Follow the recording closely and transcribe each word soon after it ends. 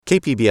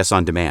KPBS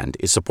On Demand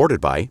is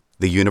supported by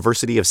the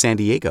University of San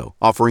Diego,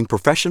 offering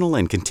professional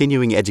and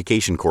continuing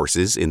education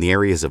courses in the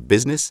areas of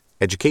business,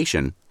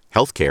 education,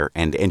 healthcare,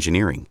 and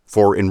engineering.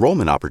 For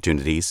enrollment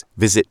opportunities,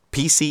 visit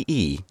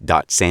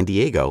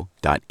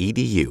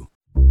pce.sandiego.edu.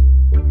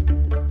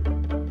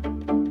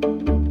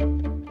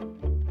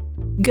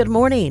 Good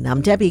morning,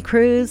 I'm Debbie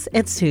Cruz.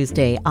 It's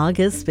Tuesday,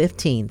 August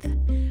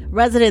 15th.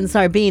 Residents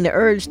are being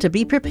urged to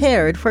be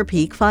prepared for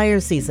peak fire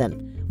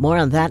season. More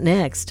on that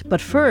next,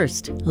 but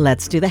first,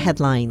 let's do the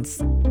headlines.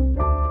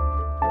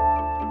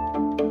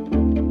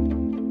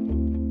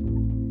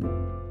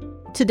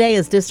 Today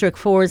is District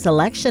 4's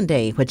Election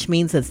Day, which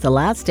means it's the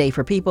last day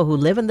for people who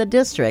live in the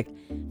district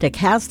to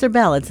cast their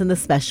ballots in the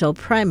special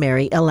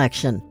primary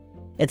election.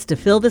 It's to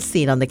fill the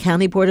seat on the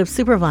County Board of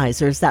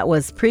Supervisors that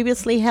was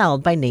previously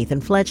held by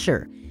Nathan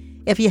Fletcher.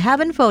 If you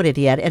haven't voted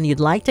yet and you'd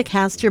like to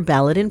cast your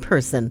ballot in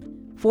person,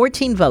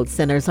 14 vote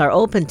centers are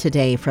open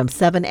today from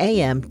 7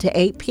 a.m. to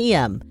 8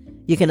 p.m.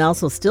 You can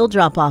also still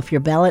drop off your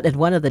ballot at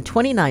one of the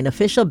 29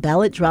 official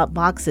ballot drop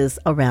boxes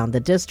around the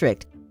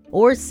district,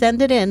 or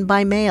send it in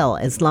by mail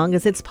as long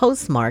as it's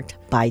postmarked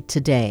by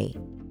today.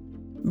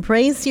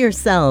 Brace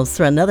yourselves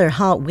for another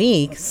hot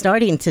week.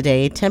 Starting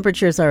today,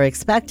 temperatures are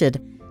expected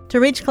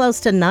to reach close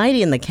to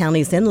 90 in the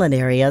county's inland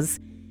areas.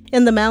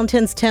 In the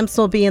mountains, temps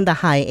will be in the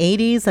high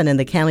 80s, and in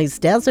the county's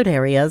desert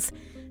areas,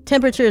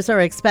 temperatures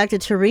are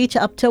expected to reach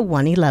up to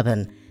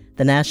 111.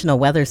 The National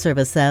Weather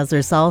Service says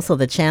there's also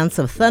the chance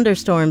of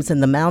thunderstorms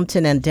in the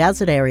mountain and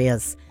desert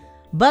areas.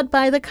 But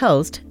by the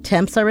coast,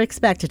 temps are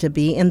expected to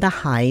be in the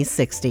high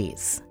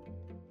 60s.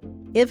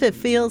 If it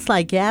feels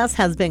like gas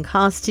has been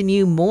costing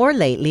you more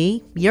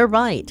lately, you're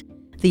right.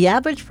 The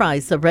average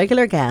price of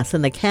regular gas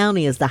in the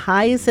county is the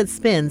highest it's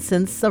been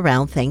since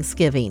around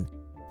Thanksgiving.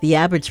 The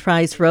average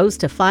price rose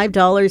to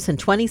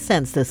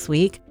 $5.20 this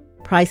week.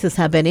 Prices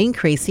have been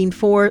increasing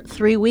for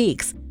 3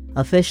 weeks.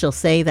 Officials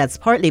say that's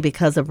partly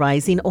because of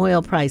rising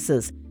oil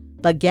prices,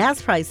 but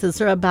gas prices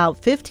are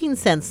about 15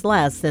 cents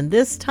less than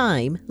this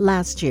time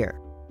last year.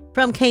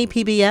 From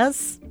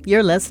KPBS,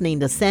 you're listening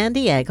to San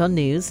Diego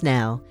News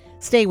Now.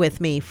 Stay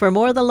with me for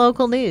more of the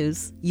local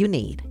news you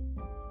need.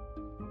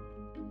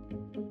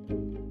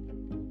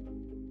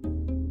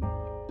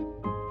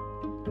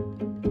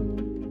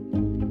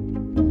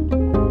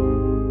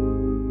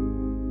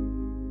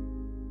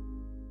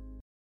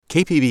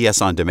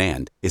 KPBS On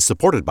Demand is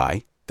supported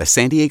by the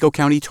San Diego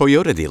County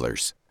Toyota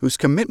dealers, whose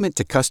commitment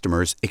to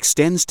customers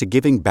extends to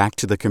giving back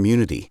to the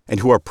community and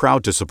who are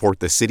proud to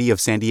support the City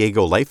of San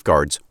Diego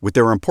lifeguards with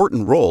their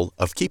important role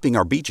of keeping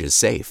our beaches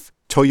safe.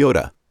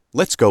 Toyota,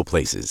 let's go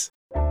places.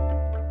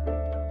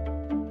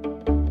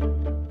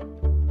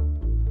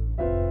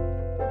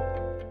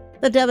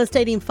 The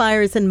devastating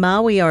fires in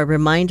Maui are a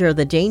reminder of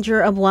the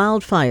danger of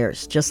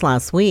wildfires. Just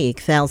last week,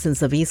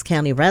 thousands of East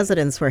County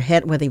residents were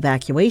hit with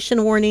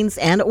evacuation warnings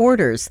and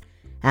orders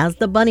as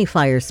the Bunny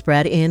Fire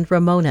spread in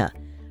Ramona.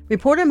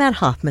 Reporter Matt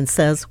Hoffman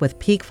says with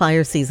peak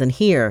fire season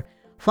here,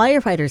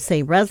 firefighters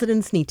say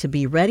residents need to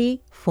be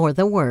ready for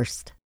the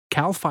worst.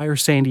 CAL FIRE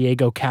San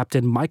Diego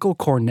Captain Michael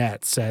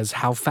Cornett says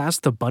how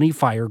fast the Bunny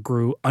Fire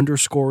grew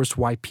underscores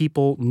why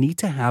people need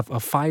to have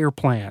a fire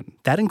plan.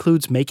 That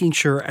includes making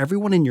sure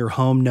everyone in your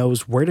home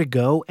knows where to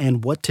go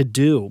and what to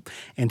do,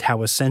 and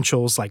how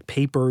essentials like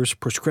papers,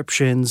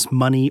 prescriptions,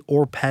 money,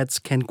 or pets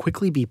can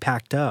quickly be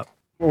packed up.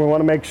 We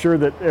want to make sure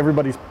that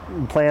everybody's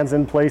plan's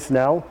in place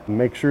now.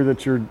 Make sure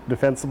that your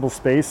defensible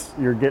space,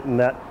 you're getting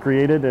that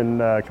created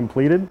and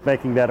completed.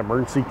 Making that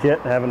emergency kit,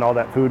 having all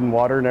that food and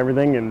water and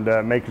everything, and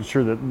making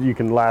sure that you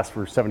can last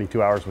for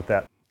 72 hours with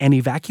that. An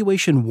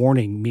evacuation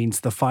warning means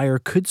the fire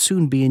could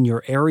soon be in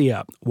your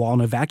area, while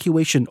an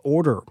evacuation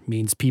order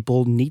means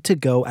people need to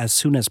go as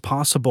soon as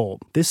possible.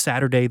 This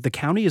Saturday, the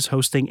county is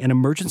hosting an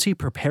emergency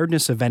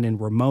preparedness event in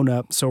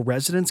Ramona so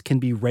residents can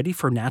be ready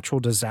for natural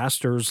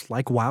disasters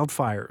like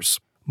wildfires.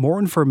 More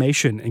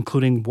information,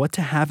 including what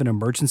to have in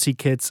emergency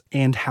kits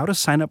and how to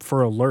sign up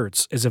for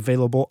alerts, is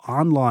available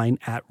online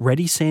at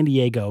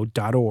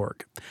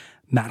readysandiego.org.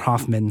 Matt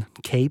Hoffman,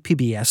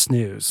 KPBS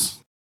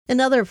News. In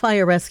other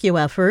fire rescue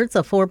efforts,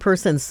 a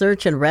 4-person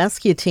search and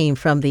rescue team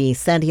from the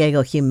San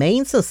Diego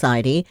Humane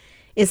Society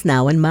is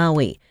now in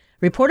Maui.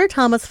 Reporter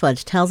Thomas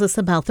Fudge tells us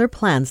about their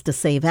plans to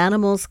save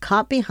animals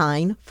caught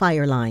behind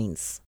fire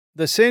lines.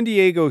 The San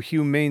Diego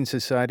Humane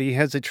Society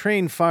has a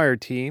trained fire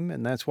team,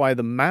 and that's why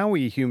the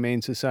Maui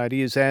Humane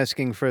Society is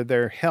asking for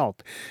their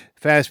help.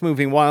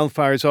 Fast-moving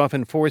wildfires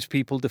often force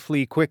people to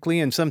flee quickly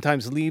and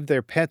sometimes leave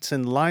their pets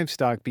and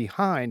livestock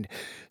behind.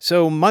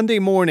 So Monday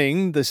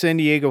morning, the San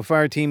Diego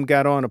fire team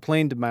got on a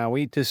plane to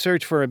Maui to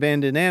search for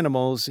abandoned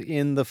animals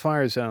in the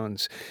fire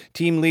zones.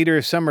 Team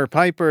leader Summer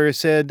Piper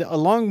said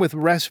along with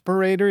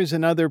respirators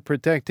and other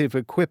protective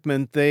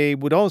equipment, they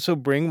would also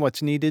bring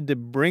what's needed to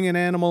bring an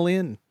animal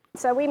in.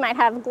 So we might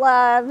have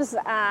gloves,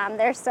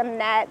 there's some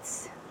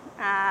nets,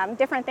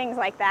 different things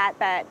like that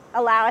that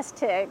allow us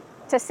to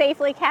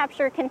safely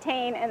capture,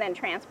 contain, and then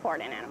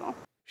transport an animal.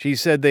 She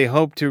said they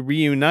hope to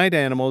reunite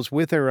animals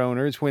with their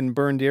owners when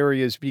burned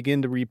areas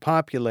begin to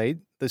repopulate.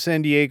 The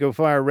San Diego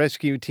Fire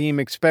Rescue Team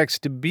expects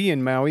to be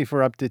in Maui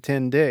for up to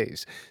 10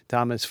 days.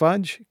 Thomas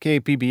Fudge,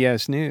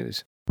 KPBS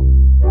News.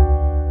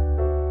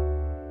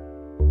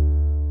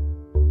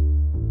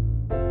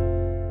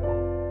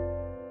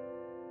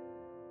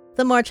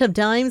 The March of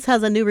Dimes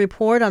has a new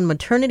report on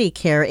maternity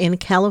care in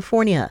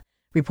California.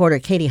 Reporter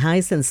Katie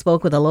Hyson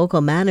spoke with a local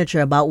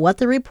manager about what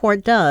the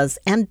report does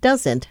and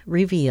doesn't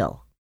reveal.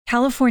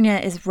 California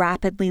is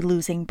rapidly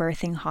losing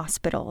birthing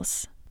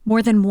hospitals.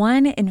 More than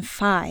 1 in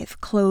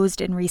 5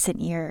 closed in recent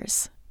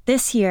years.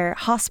 This year,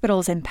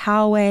 hospitals in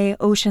Poway,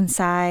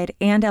 Oceanside,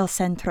 and El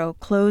Centro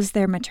closed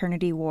their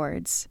maternity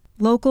wards.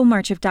 Local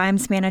March of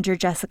Dimes manager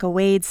Jessica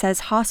Wade says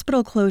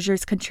hospital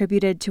closures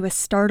contributed to a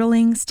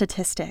startling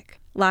statistic.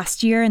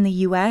 Last year in the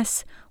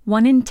U.S.,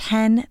 1 in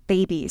 10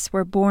 babies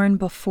were born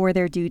before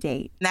their due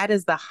date. That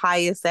is the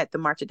highest that the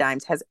March of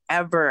Dimes has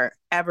ever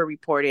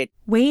reported.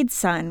 Wade's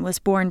son was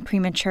born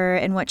premature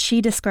in what she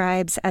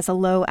describes as a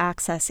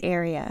low-access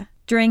area.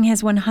 During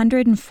his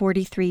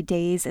 143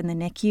 days in the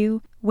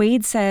NICU,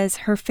 Wade says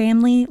her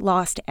family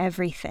lost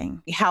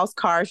everything. House,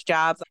 cars,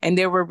 jobs. And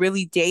there were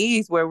really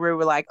days where we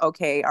were like,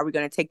 okay, are we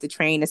going to take the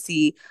train to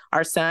see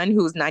our son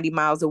who's 90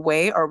 miles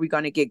away, or are we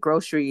going to get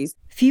groceries?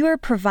 Fewer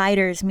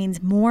providers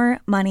means more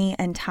money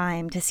and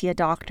time to see a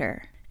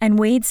doctor. And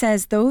Wade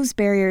says those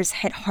barriers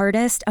hit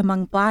hardest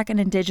among Black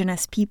and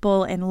Indigenous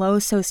people in low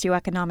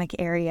socioeconomic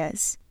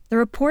areas. The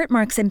report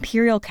marks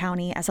Imperial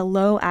County as a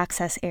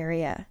low-access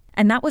area.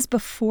 And that was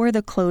before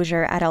the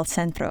closure at El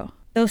Centro.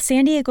 Though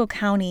San Diego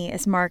County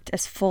is marked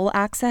as full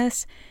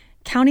access,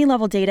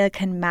 county-level data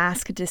can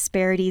mask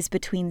disparities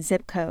between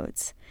zip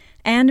codes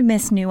and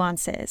miss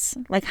nuances,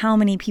 like how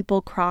many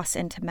people cross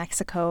into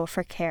Mexico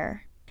for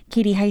care.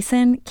 Katie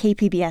Hyson,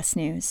 KPBS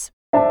News.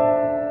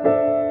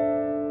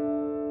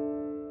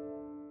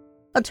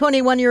 A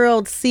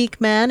 21-year-old Sikh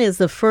man is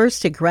the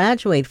first to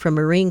graduate from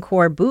Marine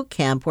Corps boot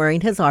camp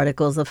wearing his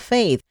articles of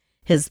faith,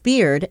 his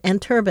beard,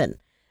 and turban.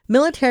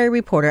 Military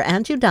reporter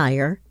Andrew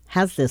Dyer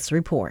has this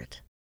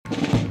report.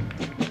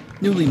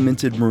 Newly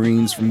minted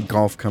Marines from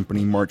Golf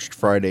Company marched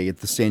Friday at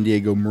the San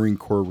Diego Marine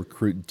Corps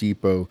Recruit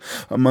Depot.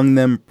 Among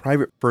them,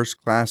 Private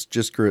First Class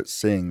Jiskarat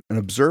Singh, an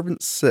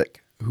observant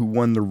Sikh who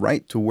won the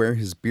right to wear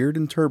his beard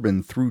and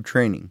turban through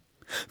training.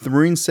 The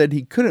Marine said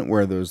he couldn't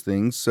wear those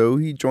things, so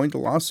he joined a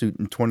lawsuit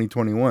in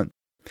 2021.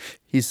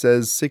 He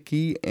says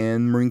Sikhi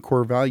and Marine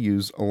Corps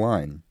values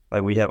align.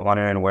 Like, we have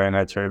honor in wearing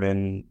our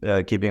turban,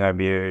 keeping our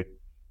beard,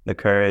 the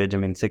courage. I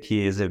mean,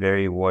 Sikhi is a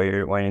very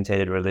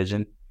warrior-oriented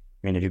religion.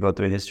 I mean, if you go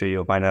through history,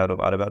 you'll find out a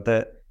lot about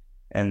that.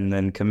 And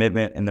then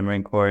commitment in the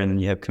Marine Corps, and then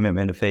you have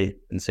commitment to faith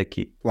in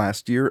Sikhi.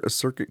 Last year, a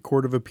circuit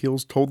court of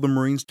appeals told the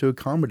Marines to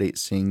accommodate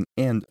Singh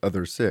and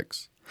other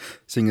Sikhs.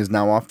 Singh is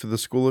now off to the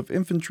School of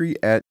Infantry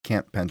at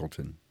Camp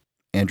Pendleton.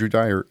 Andrew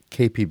Dyer,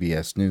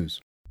 KPBS News.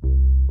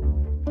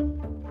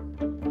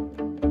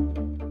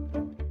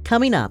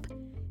 Coming up,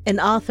 an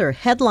author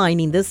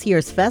headlining this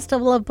year's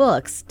Festival of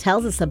Books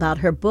tells us about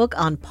her book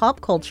on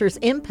pop culture's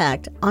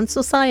impact on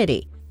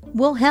society.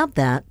 We'll have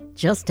that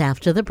just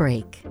after the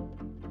break.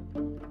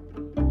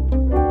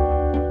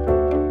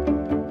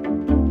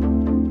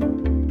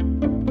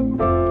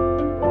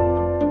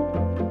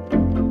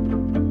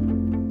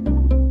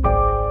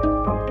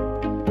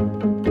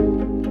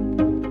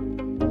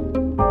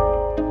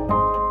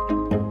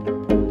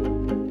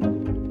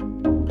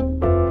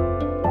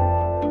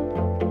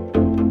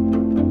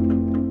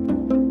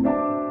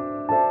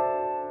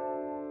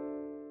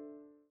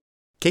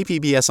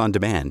 KPBS On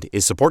Demand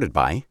is supported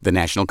by the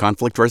National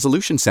Conflict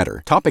Resolution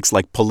Center. Topics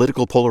like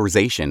political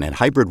polarization and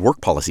hybrid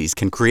work policies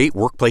can create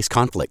workplace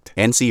conflict.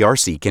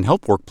 NCRC can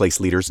help workplace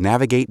leaders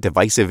navigate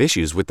divisive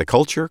issues with the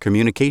Culture,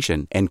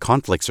 Communication, and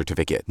Conflict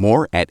Certificate.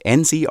 More at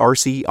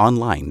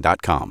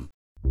ncrconline.com.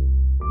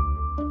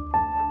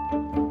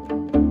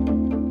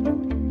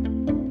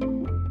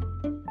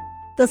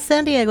 The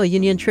San Diego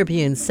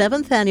Union-Tribune's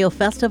 7th Annual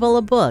Festival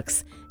of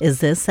Books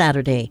is this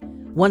Saturday.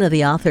 One of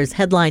the authors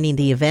headlining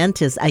the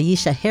event is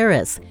Aisha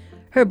Harris.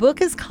 Her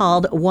book is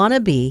called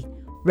Wannabe: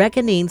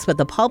 Reckonings with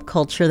the Pulp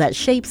Culture That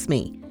Shapes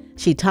Me.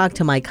 She talked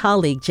to my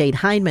colleague Jade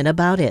Hindman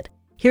about it.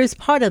 Here's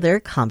part of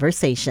their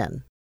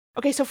conversation.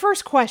 Okay, so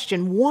first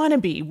question,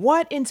 Wannabe.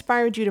 What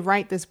inspired you to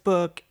write this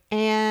book,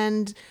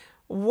 and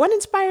what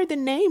inspired the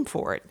name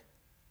for it?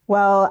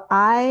 Well,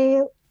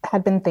 I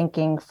had been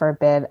thinking for a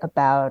bit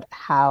about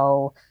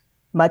how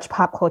much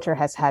pop culture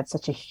has had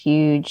such a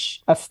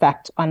huge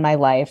effect on my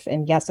life.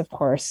 And yes, of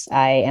course,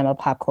 I am a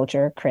pop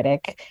culture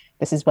critic.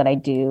 This is what I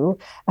do.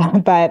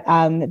 But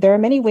there are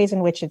many ways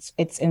in which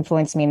it's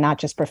influenced me, not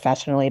just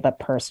professionally, but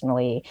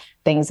personally.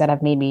 Things that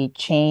have made me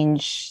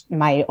change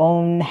my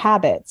own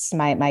habits,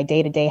 my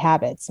day-to-day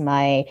habits,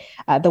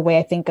 the way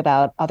I think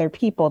about other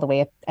people, the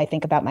way I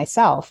think about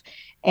myself.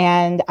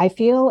 And I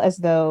feel as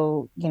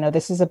though,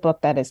 this is a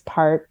book that is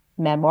part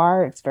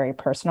memoir. It's very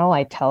personal.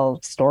 I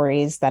tell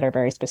stories that are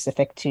very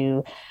specific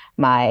to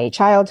my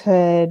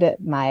childhood.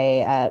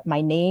 My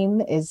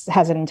name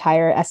has an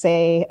entire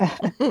essay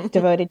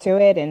devoted to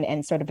it,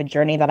 and sort of a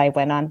journey that I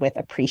went on with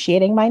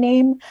appreciating my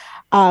name.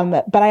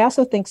 But I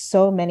also think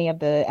so many of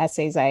the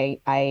essays I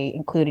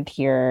included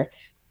here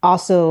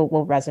also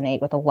will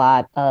resonate with a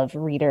lot of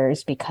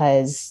readers,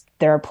 because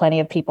there are plenty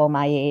of people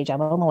my age,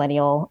 I'm a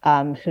millennial,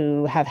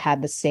 who have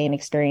had the same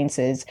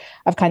experiences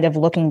of kind of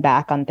looking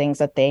back on things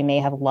that they may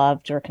have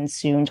loved or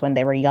consumed when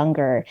they were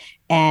younger,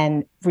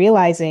 and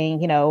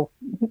realizing,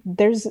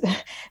 there's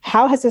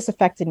how has this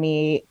affected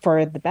me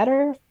for the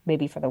better,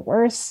 maybe for the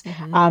worse?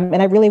 And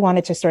I really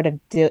wanted to sort of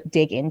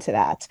dig into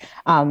that.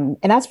 And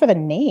as for the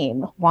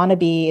name,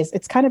 Wannabe,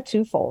 it's kind of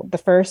twofold. The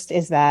first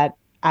is that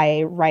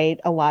I write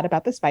a lot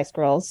about the Spice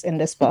Girls in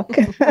this book,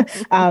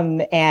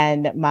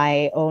 and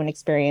my own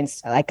experience.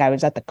 Like, I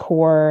was at the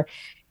core,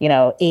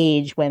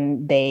 age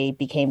when they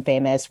became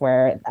famous,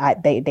 where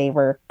they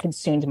were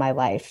consumed my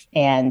life.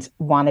 And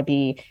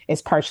Wannabe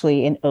is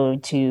partially an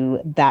ode to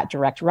that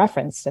direct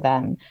reference to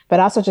them, but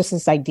also just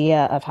this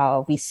idea of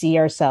how we see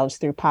ourselves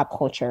through pop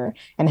culture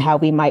and how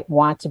we might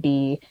want to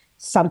be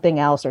something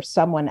else or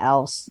someone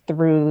else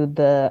through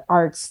the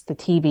arts, the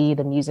TV,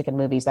 the music and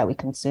movies that we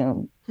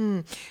consume.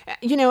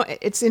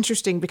 It's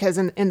interesting because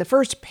in the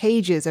first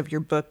pages of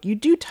your book, you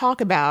do talk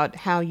about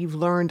how you've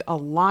learned a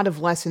lot of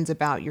lessons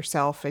about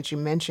yourself, as you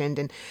mentioned,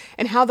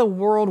 and how the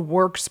world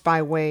works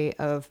by way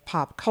of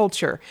pop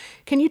culture.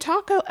 Can you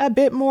talk a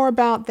bit more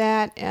about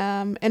that,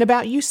 and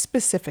about you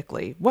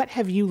specifically? What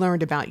have you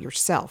learned about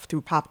yourself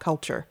through pop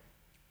culture?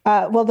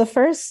 Well,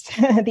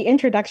 the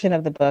introduction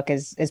of the book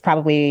is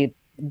probably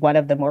one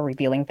of the more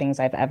revealing things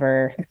I've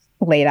ever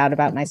laid out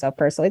about myself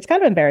personally. It's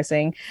kind of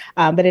embarrassing,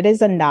 but it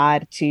is a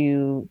nod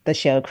to the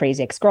show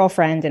Crazy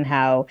Ex-Girlfriend, and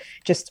how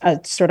just a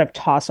sort of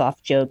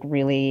toss-off joke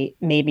really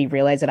made me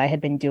realize that I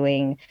had been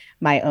doing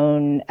my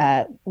own,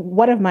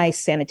 one of my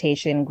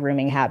sanitation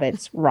grooming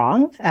habits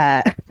wrong.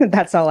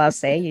 That's all I'll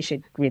say. You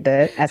should read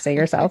the essay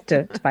yourself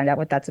to find out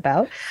what that's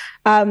about.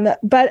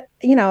 But,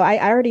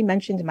 I already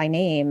mentioned my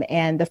name,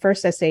 and the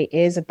first essay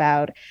is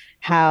about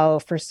how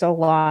for so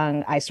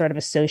long I sort of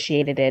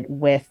associated it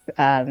with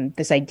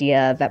this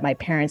idea that my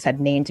parents had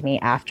named me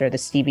after the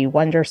Stevie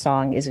Wonder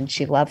song, Isn't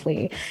She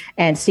Lovely?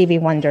 And Stevie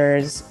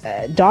Wonder's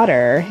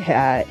daughter,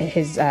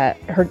 his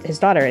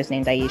daughter is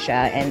named Aisha.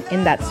 And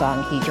in that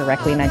song, he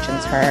directly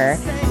mentions her.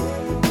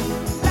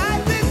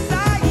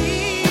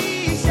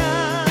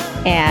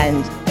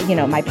 And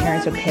my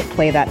parents would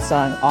play that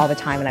song all the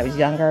time when I was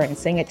younger and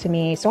sing it to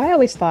me. So I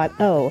always thought,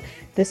 oh,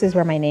 this is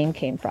where my name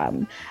came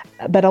from.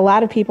 But a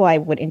lot of people I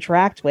would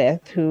interact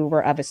with who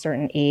were of a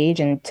certain age,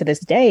 and to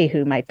this day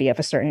who might be of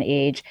a certain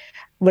age,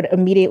 would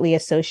immediately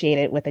associate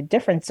it with a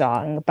different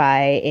song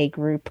by a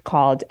group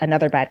called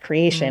Another Bad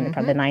Creation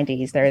from the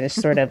 90s. They're this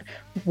sort of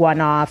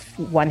one-off,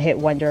 one-hit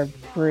wonder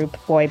group,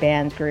 boy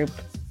band group.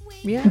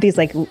 Yeah. These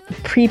like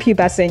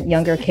prepubescent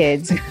younger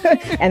kids.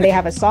 And they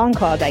have a song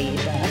called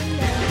Aisha.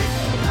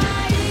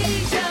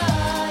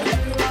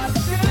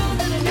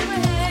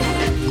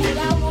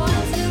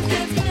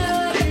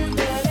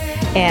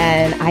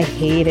 And I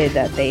hated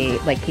that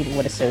people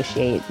would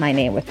associate my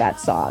name with that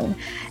song.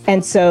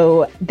 And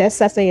so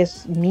this essay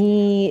is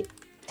me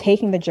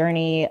taking the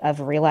journey of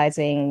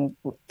realizing,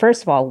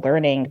 first of all,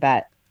 learning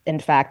that, in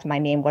fact, my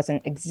name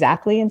wasn't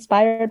exactly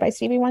inspired by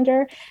Stevie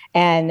Wonder,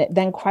 and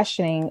then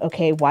questioning,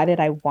 okay, why did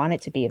I want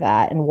it to be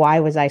that? And why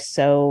was I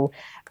so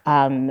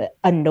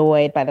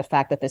annoyed by the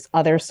fact that this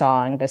other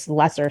song, this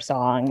lesser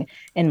song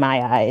in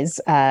my eyes,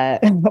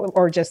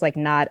 or just like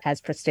not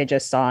as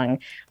prestigious song,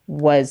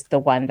 was the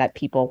one that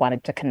people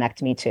wanted to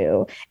connect me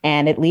to.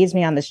 And it leads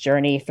me on this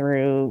journey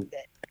through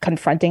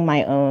confronting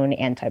my own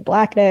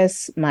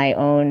anti-Blackness, my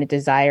own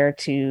desire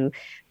to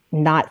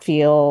not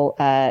feel,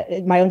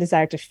 my own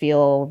desire to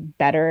feel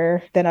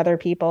better than other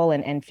people,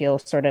 and feel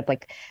sort of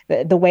like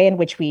the way in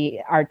which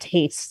our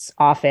tastes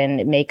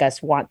often make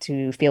us want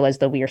to feel as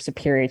though we are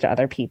superior to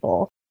other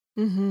people.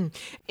 Mm-hmm.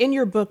 In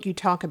your book, you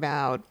talk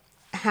about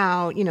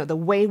how, the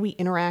way we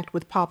interact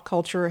with pop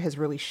culture has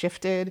really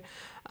shifted,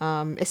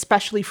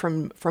 especially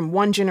from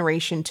one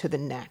generation to the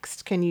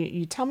next. Can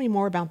you tell me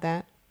more about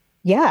that?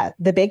 Yeah,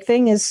 the big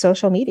thing is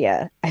social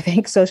media. I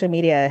think social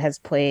media has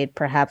played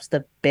perhaps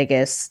the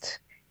biggest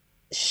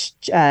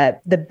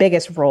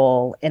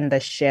role in the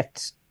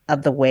shift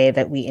of the way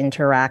that we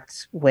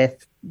interact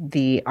with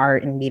the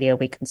art and media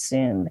we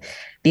consume,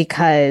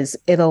 because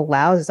it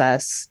allows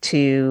us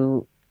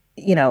to,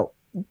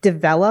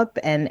 develop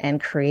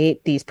and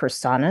create these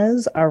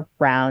personas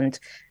around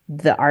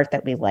the art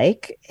that we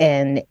like.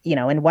 And,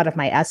 in one of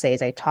my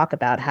essays, I talk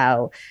about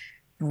how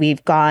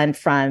we've gone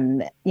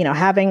from,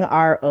 having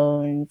our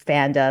own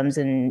fandoms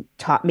and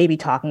maybe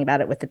talking about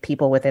it with the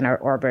people within our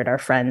orbit, our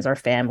friends, our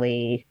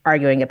family,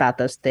 arguing about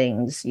those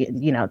things.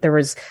 There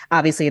was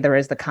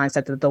the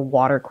concept of the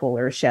water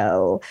cooler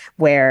show,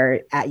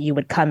 where you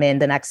would come in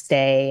the next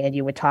day and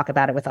you would talk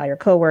about it with all your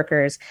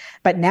coworkers.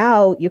 But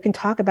now you can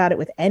talk about it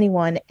with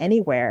anyone,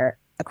 anywhere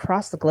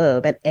across the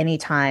globe at any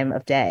time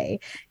of day.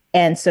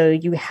 And so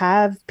you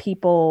have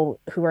people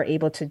who are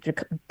able to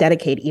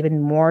dedicate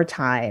even more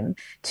time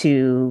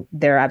to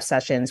their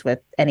obsessions with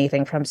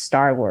anything from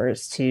Star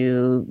Wars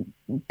to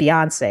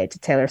Beyonce to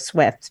Taylor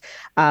Swift,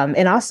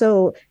 and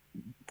also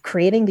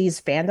creating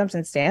these fandoms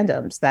and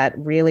standoms that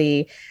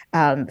really,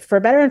 for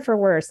better and for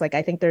worse, like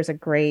I think there's a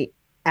great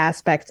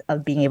aspect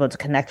of being able to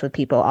connect with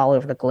people all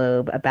over the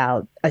globe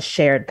about a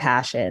shared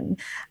passion.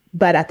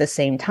 But at the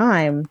same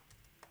time,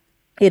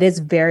 it is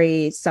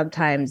very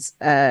sometimes,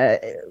 I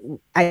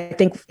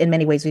think in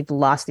many ways, we've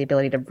lost the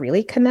ability to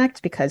really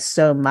connect because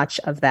so much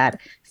of that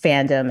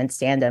fandom and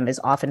standom is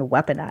often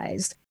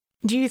weaponized.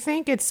 Do you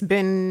think it's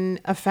been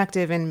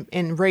effective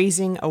in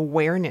raising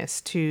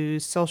awareness to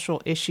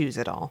social issues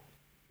at all?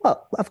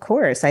 Well, of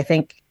course. I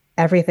think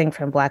everything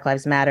from Black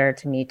Lives Matter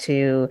to Me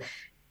Too,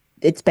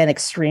 it's been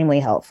extremely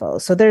helpful.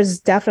 So there's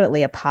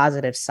definitely a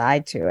positive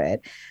side to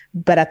it.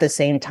 But at the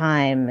same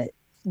time,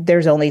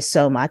 there's only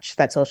so much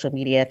that social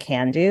media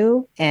can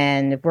do.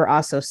 And we're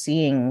also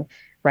seeing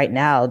right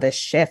now this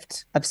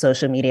shift of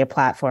social media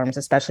platforms,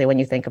 especially when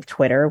you think of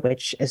Twitter,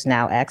 which is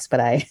now X,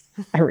 but I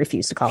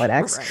refuse to call it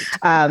X.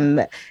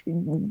 Right.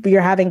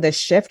 You're having this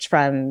shift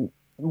from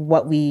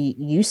what we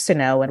used to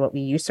know and what we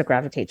used to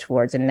gravitate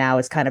towards. And now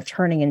it's kind of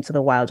turning into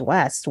the Wild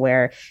West,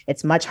 where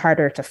it's much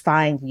harder to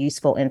find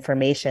useful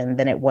information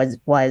than it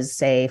was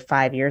say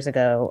 5 years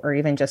ago, or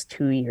even just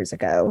 2 years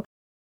ago.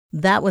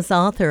 That was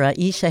author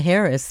Aisha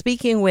Harris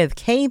speaking with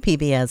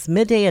KPBS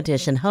Midday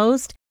Edition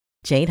host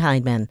Jade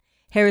Hindman.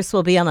 Harris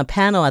will be on a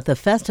panel at the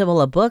Festival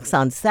of Books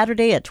on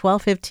Saturday at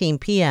 12:15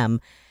 p.m.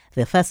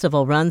 The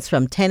festival runs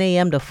from 10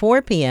 a.m. to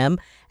 4 p.m.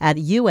 at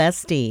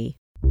USD.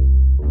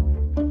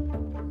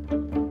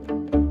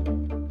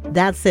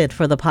 That's it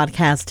for the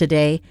podcast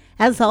today.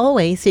 As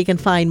always, you can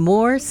find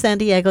more San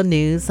Diego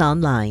news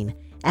online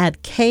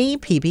at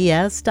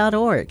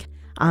kpbs.org.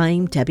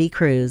 I'm Debbie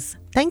Cruz.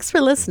 Thanks for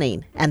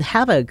listening and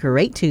have a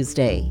great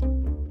Tuesday.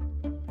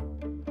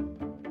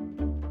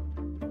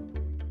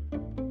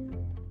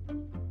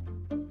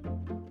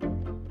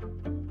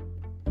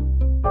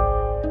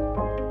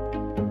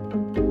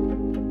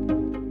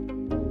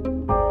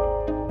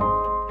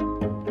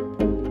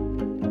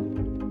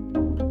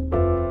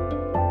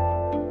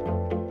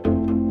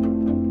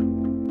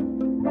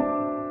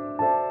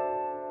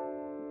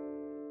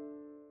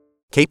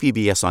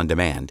 KPBS On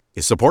Demand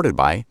is supported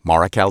by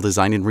Marroccal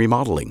Design and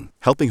Remodeling,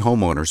 helping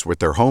homeowners with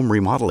their home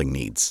remodeling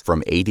needs.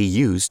 From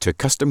ADUs to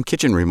custom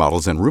kitchen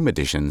remodels and room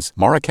additions,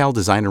 Marroccal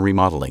Design and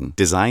Remodeling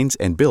designs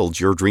and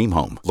builds your dream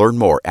home. Learn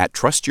more at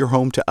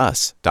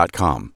trustyourhometous.com.